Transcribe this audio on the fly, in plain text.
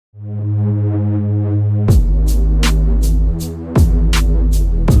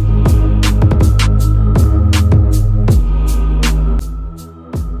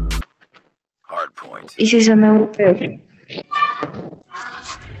¿Y si son europeos?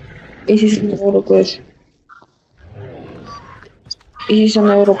 ¿Y si son europeos? ¿Y si son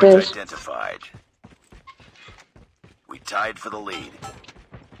Hardpoint europeos? identified. We tied for the lead.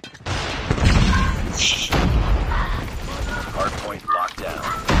 Hardpoint locked down.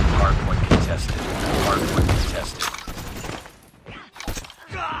 Hardpoint contested. Hardpoint contested.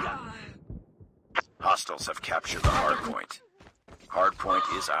 Hostiles have captured the hardpoint. Hardpoint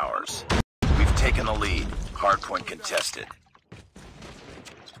is ours. We've taken the lead. Hardpoint contested.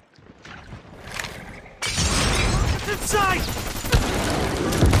 Inside!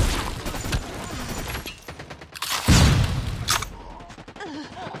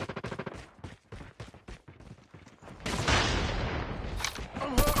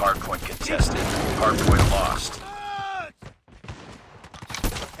 Hardpoint contested. Hardpoint lost.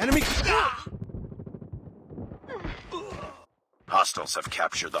 Enemy! Hostiles have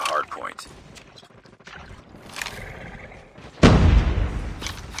captured the hardpoint.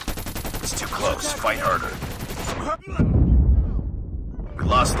 It's too close. Fight harder. We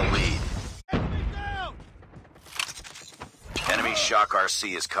lost the lead. Enemy shock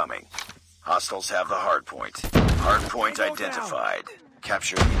RC is coming. Hostiles have the hardpoint. Hardpoint identified.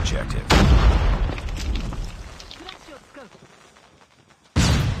 Capture the objective.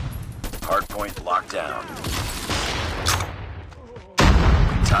 Hardpoint locked down.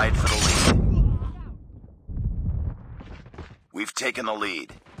 We tied for the lead. We've taken the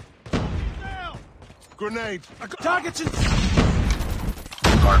lead. Grenade! Targets in...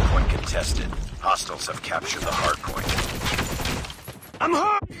 Hardpoint contested. Hostiles have captured the hardpoint. I'm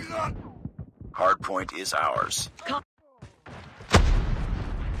hurt! Hardpoint is ours.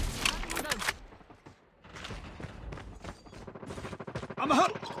 I'm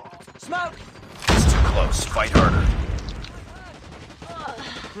hurt! Smoke! It's too close. Fight harder.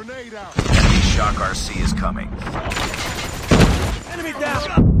 Grenade out! Enemy shock RC is coming. Enemy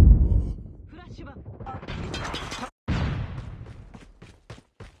down!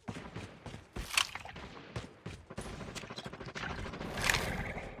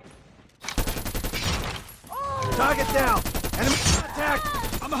 Target down! Enemy attack!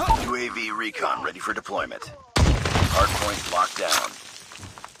 I'm hurt! UAV recon ready for deployment. Hardpoint locked down.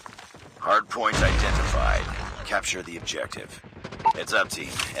 Hardpoint identified. Capture the objective. Heads up, team.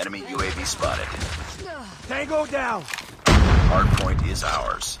 Enemy UAV spotted. Tango down! Hardpoint is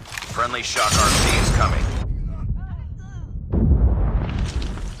ours. Friendly shock RC is coming.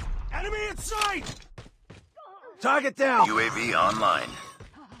 Enemy in sight! Target down! UAV online.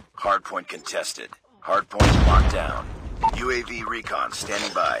 Hardpoint contested. Hardpoint locked down. UAV recon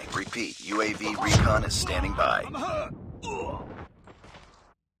standing by. Repeat, UAV recon is standing by. I'm hurt!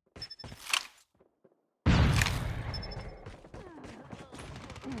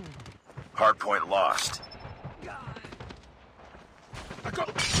 Hardpoint lost. I got...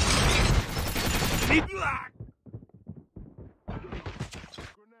 Need black!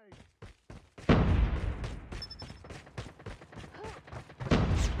 Grenade.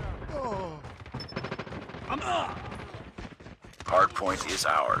 Oh. I'm up! Hardpoint is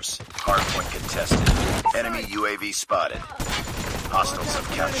ours. Hardpoint contested. Enemy UAV spotted. Hostiles have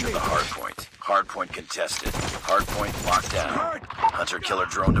captured the hardpoint. Hardpoint contested. Hardpoint locked down. Hunter-killer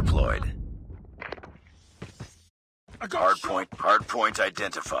drone deployed. Hardpoint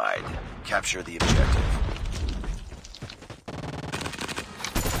identified. Capture the objective.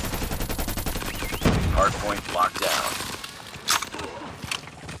 Hardpoint locked down.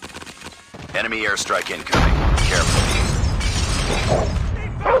 Enemy airstrike incoming. Careful.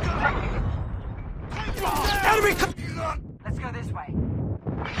 Enemy! Let's go this way.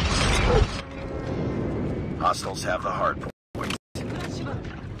 Hostiles have the hardpoint.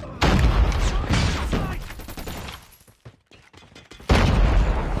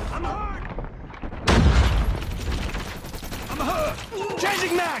 I'm hurt!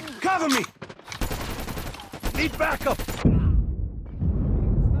 Changing mag! Cover me! Need backup!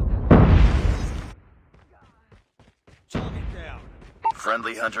 Target down.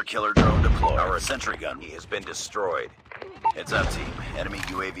 Friendly hunter-killer drone deployed. Our sentry gun has been destroyed. Heads up, team. Enemy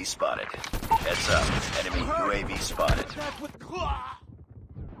UAV spotted. Heads up. Enemy UAV spotted.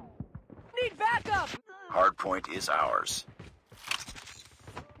 Need backup! Hardpoint is ours.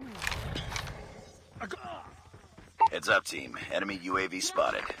 Heads up, team. Enemy UAV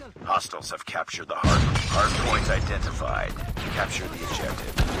spotted. Hostiles have captured the hardpoint identified. Capture the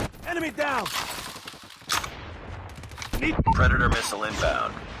objective. Enemy down! Need... Predator missile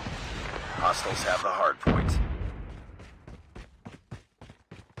inbound. Hostiles have the hardpoint.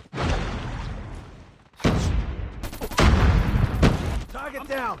 Target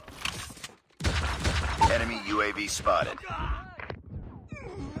down! Enemy UAV spotted.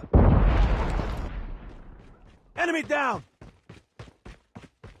 Enemy down!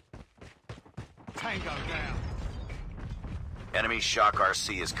 Tango down. Enemy Shock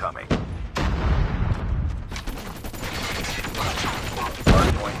RC is coming.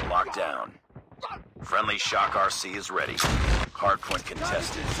 Hardpoint locked down. Friendly Shock RC is ready. Hardpoint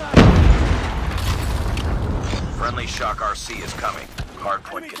contested. Friendly Shock RC is coming.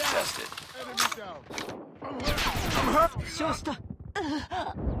 Hardpoint contested. I'm hurt!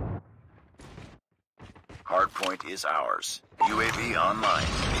 Hardpoint is ours. UAV online.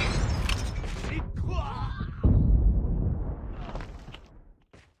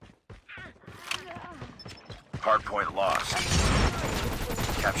 Hardpoint lost.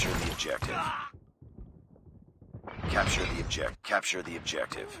 Capture the objective. Capture the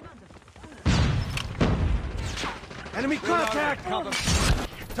objective. Enemy contact!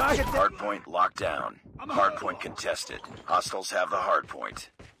 Target down! Hardpoint locked down. Hardpoint contested. Hostiles have the hardpoint.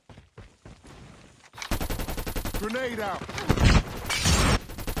 Grenade out!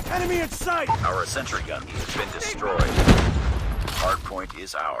 Enemy in sight! Our sentry gun has been destroyed. Hardpoint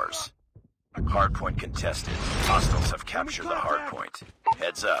is ours. Hardpoint contested. Hostiles have captured the hardpoint.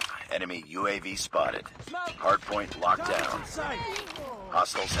 Heads up. Enemy UAV spotted. Hardpoint locked down.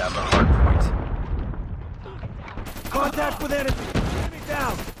 Hostiles have the hardpoint. Contact with enemy! Enemy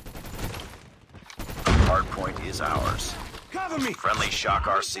down! Hardpoint is ours. Cover me! Friendly Shock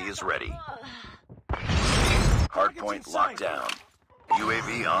RC is ready. Hardpoint locked down.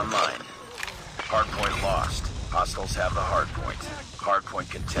 UAV online. Hardpoint lost. Hostiles have the hardpoint. Hardpoint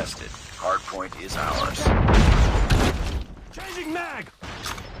contested. Hardpoint is ours. Changing mag!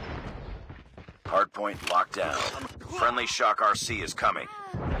 Hardpoint locked down. Friendly Shock RC is coming.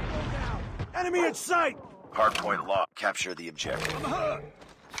 Enemy in sight! Hardpoint locked. Capture the objective.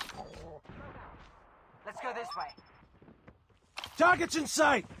 Let's go this way. Targets in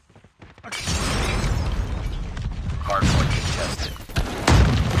sight! Hardpoint contested.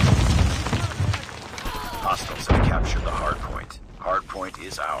 Hostiles have captured the hardpoint. Hardpoint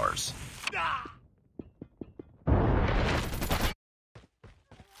is ours.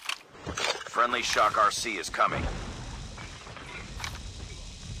 Friendly Shock RC is coming.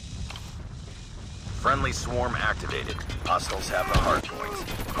 Friendly Swarm activated. Hostiles have the hardpoint.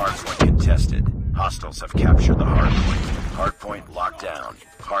 Hardpoint contested. Hostiles have captured the hardpoint. Hardpoint locked down.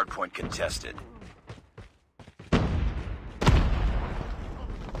 Hardpoint contested.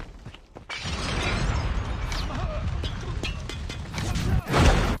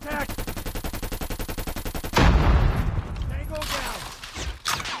 Attack! Tango down!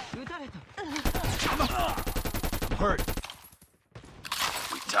 I'm hurt.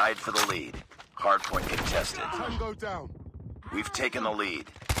 We tied for the lead. Hardpoint contested. Tango down. We've taken the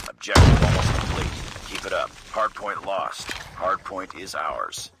lead. Objective almost complete. Keep it up. Hardpoint lost. Hardpoint is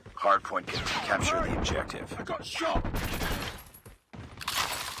ours. Hardpoint can capture the objective. I got shot!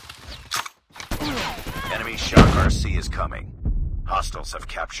 Enemy Shock RC is coming. Hostiles have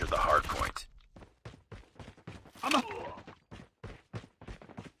captured the hardpoint.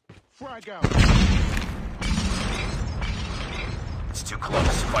 Frag out! It's too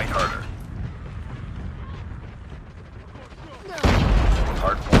close. Fight harder.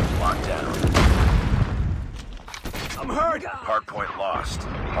 Hardpoint locked down. I'm hurt! Hardpoint lost.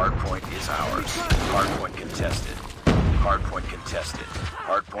 Hardpoint is ours. Hardpoint contested. Hardpoint contested.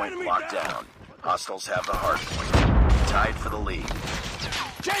 Hardpoint locked down. Hostiles have the hardpoint. Tied for the lead.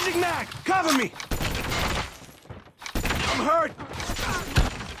 Changing mag! Cover me! I'm hurt!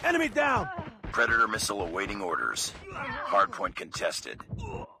 Enemy down! Predator missile awaiting orders. Hardpoint contested.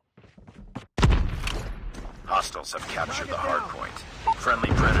 Hostiles have captured the hardpoint. Friendly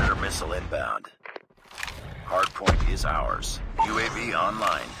Predator missile inbound. Hardpoint is ours. UAV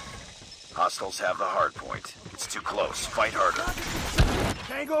online. Hostiles have the hardpoint. It's too close. Fight harder.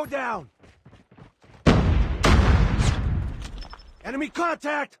 Tango down! Enemy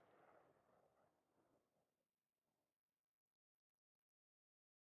contact!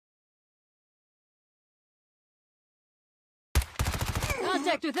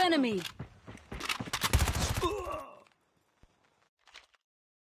 Contact with enemy!